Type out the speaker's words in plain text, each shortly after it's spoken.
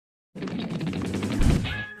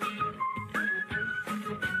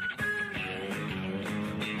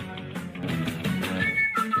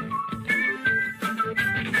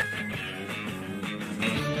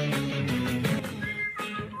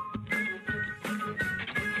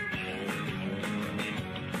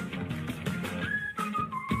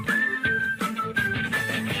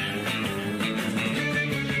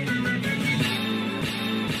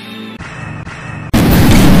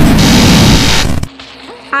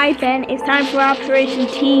Alright then, it's time for Operation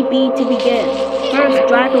TB to begin. First,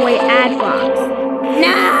 drive away Adbox.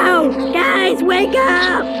 No! Guys, wake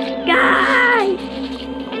up! Guys!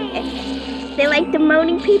 They like the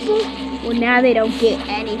moaning people? Well, now they don't get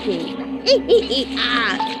anything.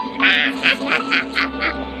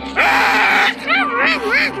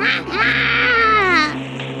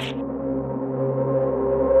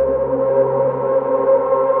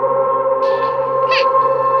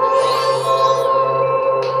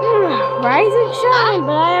 Rise and shine,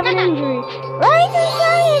 but I have an injury. Rise and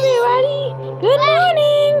shine, everybody! Good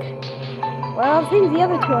morning! Well, it seems the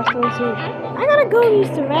other two are still asleep. I gotta go use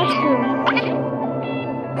the restroom.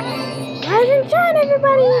 Rise and shine,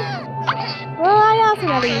 everybody! Well, I also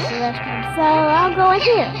gotta use the restroom, so I'll go in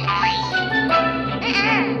here.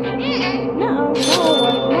 No.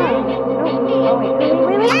 Oh, wait.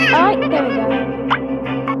 Alright, there we go.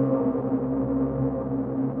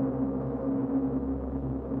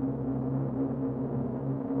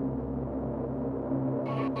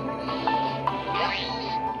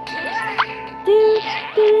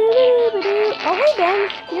 Oh, hey Ben,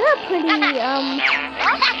 you're pretty early.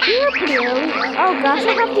 Oh gosh, I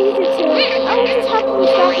have to use it too. I will just have to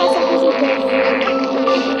distract myself using this.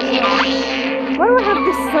 Why do I have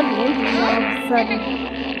this sudden injury all of a sudden?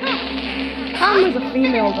 Tom is a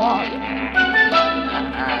female dog.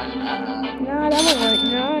 No, that won't work.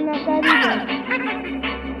 No, not that either.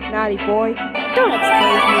 Naughty boy, don't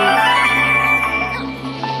expose me.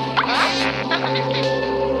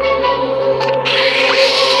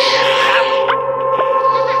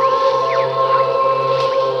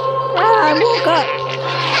 I woke up.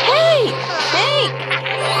 Hey!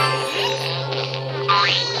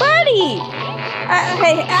 Buddy!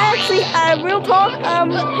 Real talk,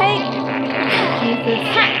 hey. Jesus.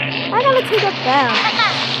 I gotta take a bath.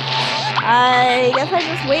 I guess I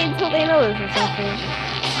just wait until they notice or something.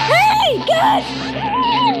 Hey! Good!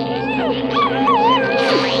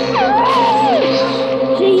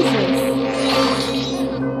 Jesus.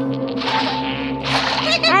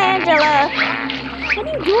 Hi, Angela. What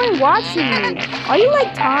are you doing watching me? Are you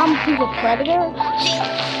like Tom, who's a predator?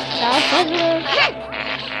 Child predator?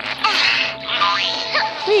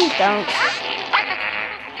 Please don't.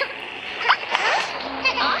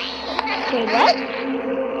 Wait, what?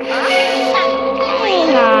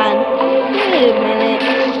 Hang on. Wait a minute.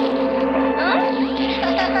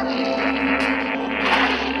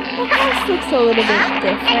 The house looks a little bit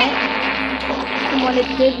different from what it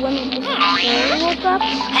did when we woke up.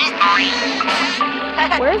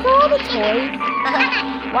 Where's all the toys?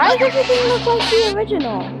 Why does everything look like the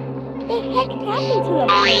original? What the heck happened to the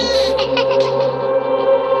place?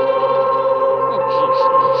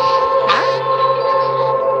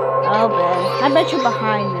 Oh, Ben, I bet you're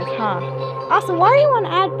behind this, huh? Also, why are you on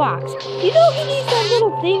Adbox? You know he needs that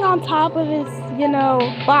little thing on top of his,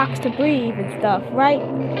 box to breathe and stuff, right?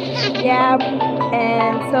 Yeah,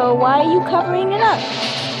 and so why are you covering it up?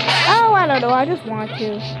 Oh, I don't know, I just want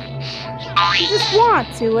to. You just want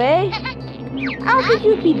to, eh? I don't think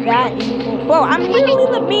you'd be that evil. Whoa, I'm literally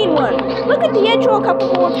the mean one. Look at the intro a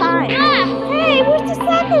couple more times. Hey, where's the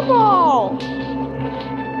soccer ball?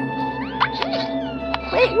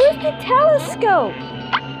 Wait, where's the telescope?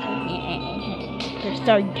 They're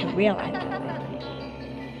starting to realize it.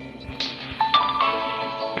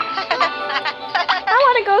 I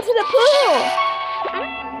want to go to the pool.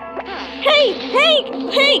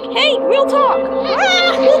 Hey, real talk.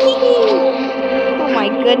 Oh my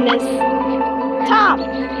goodness. Tom.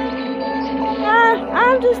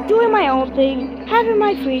 I'm just doing my own thing, having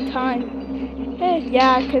my free time.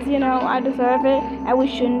 Yeah, because, I deserve it, and we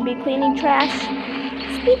shouldn't be cleaning trash.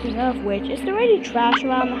 Speaking of which, is there any trash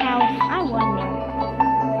around the house? I wonder.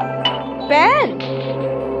 Ben!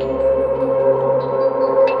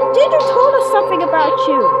 Ginger told us something about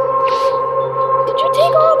you. Did you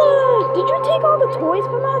take all the toys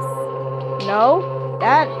from us? No,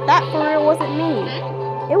 that for real wasn't me.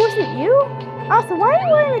 It wasn't you? Also, why are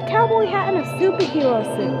you wearing a cowboy hat and a superhero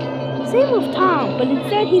suit? Same with Tom, but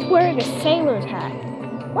instead he's wearing a sailor's hat.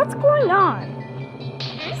 What's going on?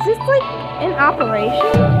 Is this like an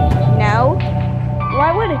operation? No.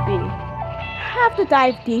 Why would it be? I have to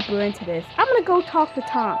dive deeper into this. I'm gonna go talk to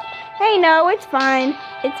Tom. Hey, no, it's fine.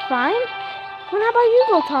 It's fine? Well, how about you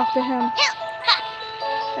go talk to him?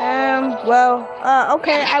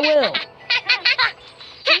 Okay, I will.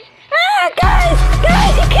 Guys,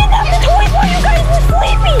 he kidnapped the toys while you guys were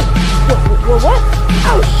sleeping! What?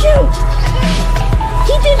 Oh, shoot!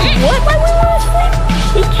 He did what while we were asleep?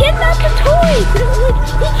 He kidnapped the toys!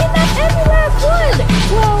 He kidnapped every last one!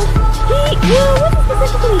 Well, it wasn't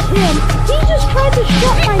specifically him. He just tried to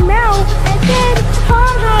shut my mouth, and then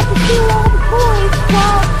Tom had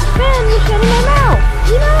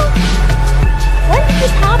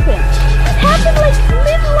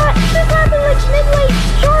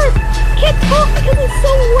because he's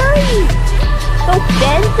so worried. So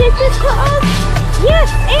Ben did this to us? Yes,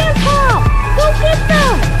 and Tom. Go get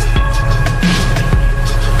them.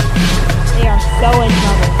 They are so in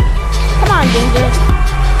trouble. Come on, Ginger.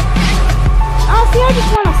 Honestly, I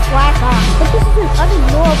just want to slack off, but this is an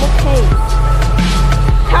unignorable case.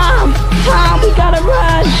 Tom, we gotta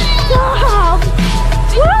run. Tom,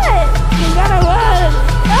 what? We gotta run.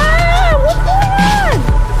 Ah, what's going on?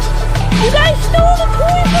 You guys stole the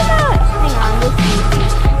toy from us. Hang on, let's see.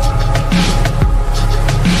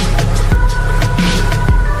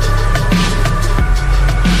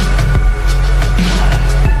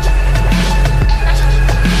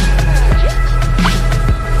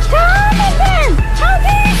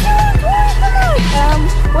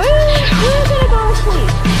 We're gonna go to sleep.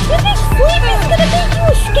 You think sleep is gonna make you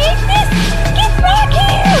escape this? Get back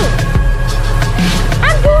here!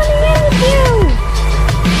 I'm going in with you!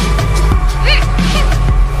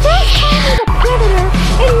 First Tom was a predator,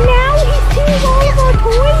 and now he's stealing all of our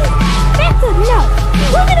toys? That's enough!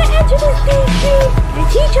 We're gonna enter this day's stream and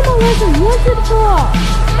teach him a lesson once and for all.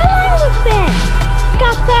 Along with Ben!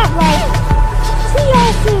 Got that right! See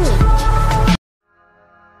y'all soon!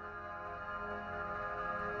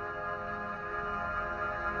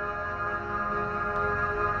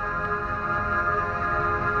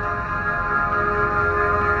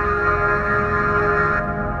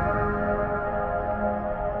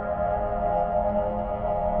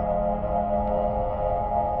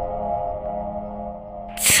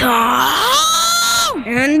 Tom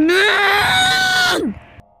and Ben!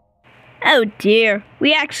 Oh dear,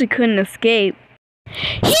 we actually couldn't escape.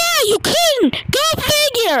 Yeah, you couldn't! Go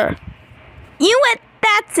figure! You what?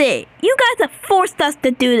 That's it. You guys have forced us to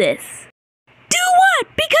do this. Do what?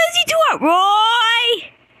 Because you do it, Roy!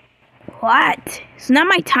 What? It's not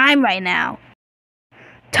my time right now.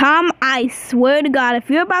 Tom, I swear to God, if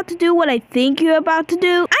you're about to do what I think you're about to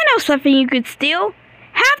do, I know something you could steal.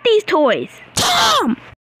 Have these toys. Tom!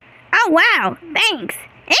 Oh, wow. Thanks.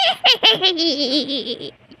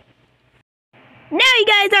 Now you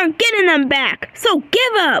guys aren't getting them back, so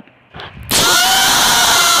give up. Tom!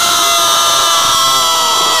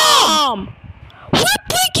 We're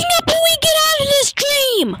breaking up when we get out of this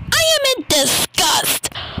dream. I am in disgust.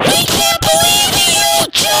 We can't believe you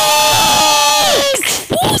jerks!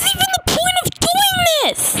 What was even the point of doing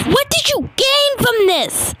this? What did you gain from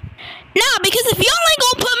this? Nah, because if y'all ain't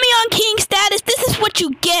gonna put me on king status, this is what you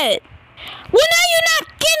get. Well, now you're not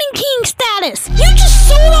getting king status. You just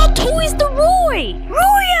sold our toys to Roy.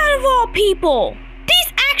 Roy out of all people.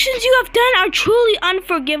 These actions you have done are truly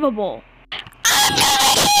unforgivable. I'm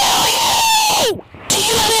gonna kill you! Do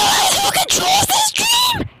you realize who controls this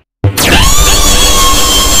dream?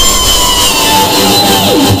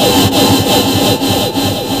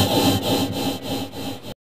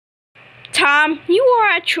 Tom, you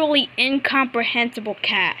are a truly incomprehensible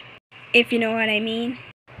cat, if you know what I mean.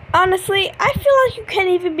 Honestly, I feel like you can't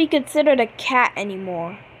even be considered a cat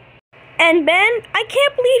anymore. And Ben, I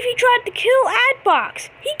can't believe he tried to kill Adbox.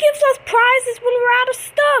 He gives us prizes when we're out of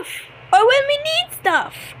stuff. Or when we need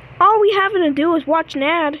stuff. All we having to do is watch an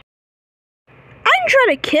ad. I didn't try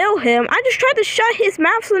to kill him. I just tried to shut his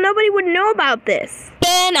mouth so nobody would know about this.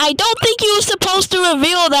 Ben, I don't think you were supposed to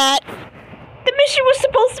reveal that. The mission was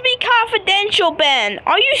supposed to be confidential, Ben.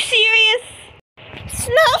 Are you serious? It's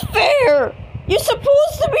not fair. You're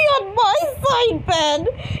supposed to be on my side, Ben.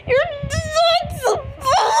 You're not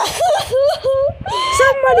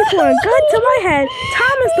Somebody put a gun to my head.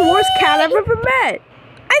 Tom is the worst cat I've ever met.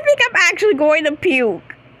 I think I'm actually going to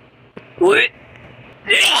puke. What?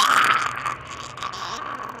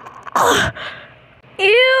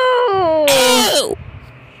 Ew.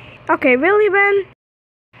 Okay, really, Ben?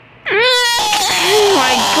 Oh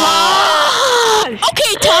my God.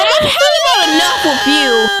 Okay, Tom, I've had about enough with you.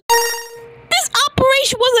 This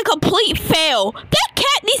operation was a complete fail. That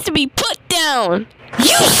cat needs to be put down.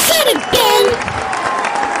 You said it, Ben.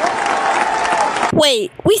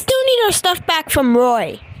 Wait, we still need our stuff back from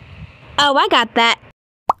Roy. Oh, I got that.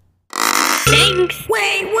 Thanks.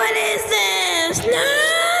 Wait, what is this? No!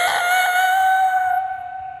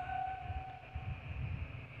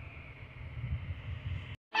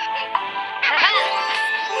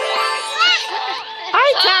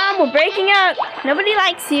 Alright, Tom, we're breaking up. Nobody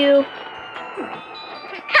likes you.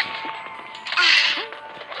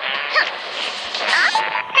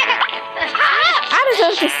 I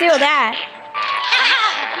deserve to steal that.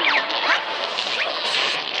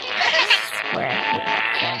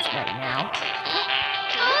 Right now.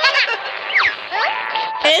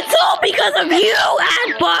 It's all because of you,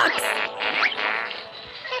 Adbox!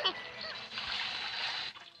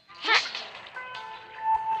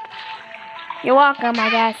 You're welcome, I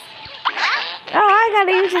guess. Oh, I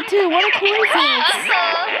gotta use it too. What a coincidence.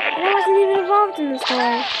 I wasn't even involved in the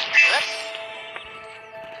story.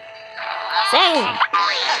 Same.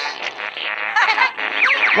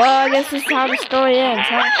 Well, I guess this is how the story ends,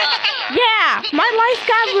 huh? Yeah, my life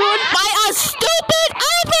got ruined by a stupid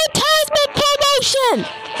advertisement promotion!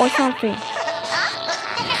 Or something.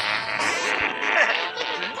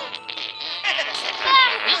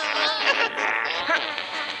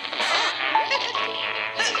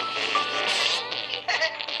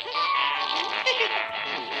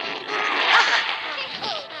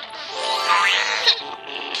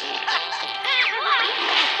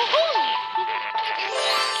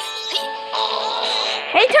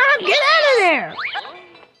 Hey Tom, get out of there!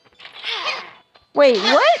 Wait,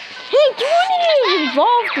 what? Hey, you weren't even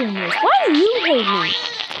involved in this. Why do you hate me?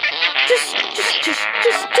 Just,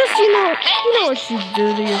 you know what you do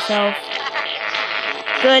to yourself.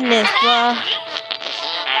 Goodness, bruh.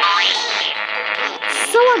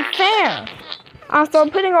 So unfair. Also, I'm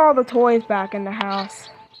putting all the toys back in the house.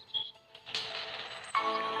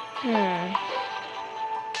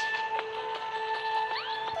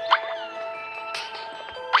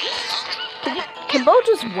 Can Bo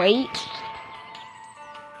just wait?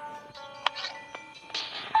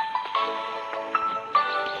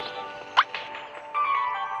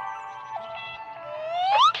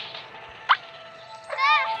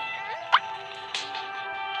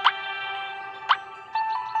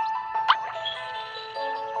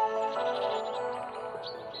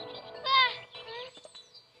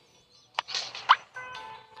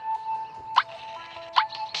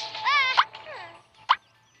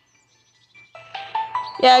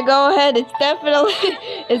 Yeah, go ahead.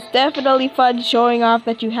 It's definitely fun showing off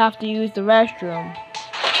that you have to use the restroom.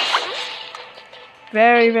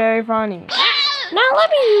 Very, very funny. Now let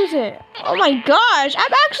me use it. Oh my gosh,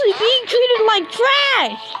 I'm actually being treated like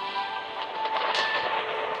trash.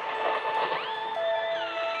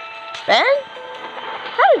 Ben?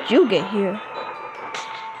 How did you get here?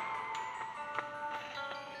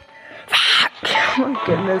 Oh my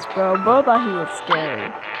goodness, bro. Bo thought he was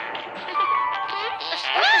scary.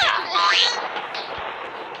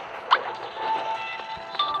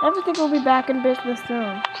 Everything will be back in business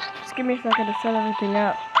soon. Just give me a second to set everything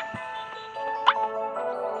up.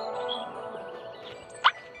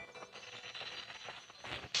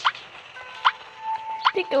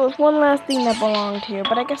 I think there was one last thing that belonged here,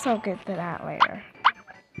 but I guess I'll get to that later.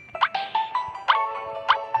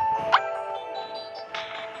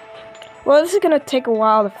 Well, this is gonna take a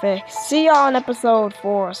while to fix. See y'all in episode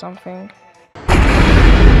 4 or something.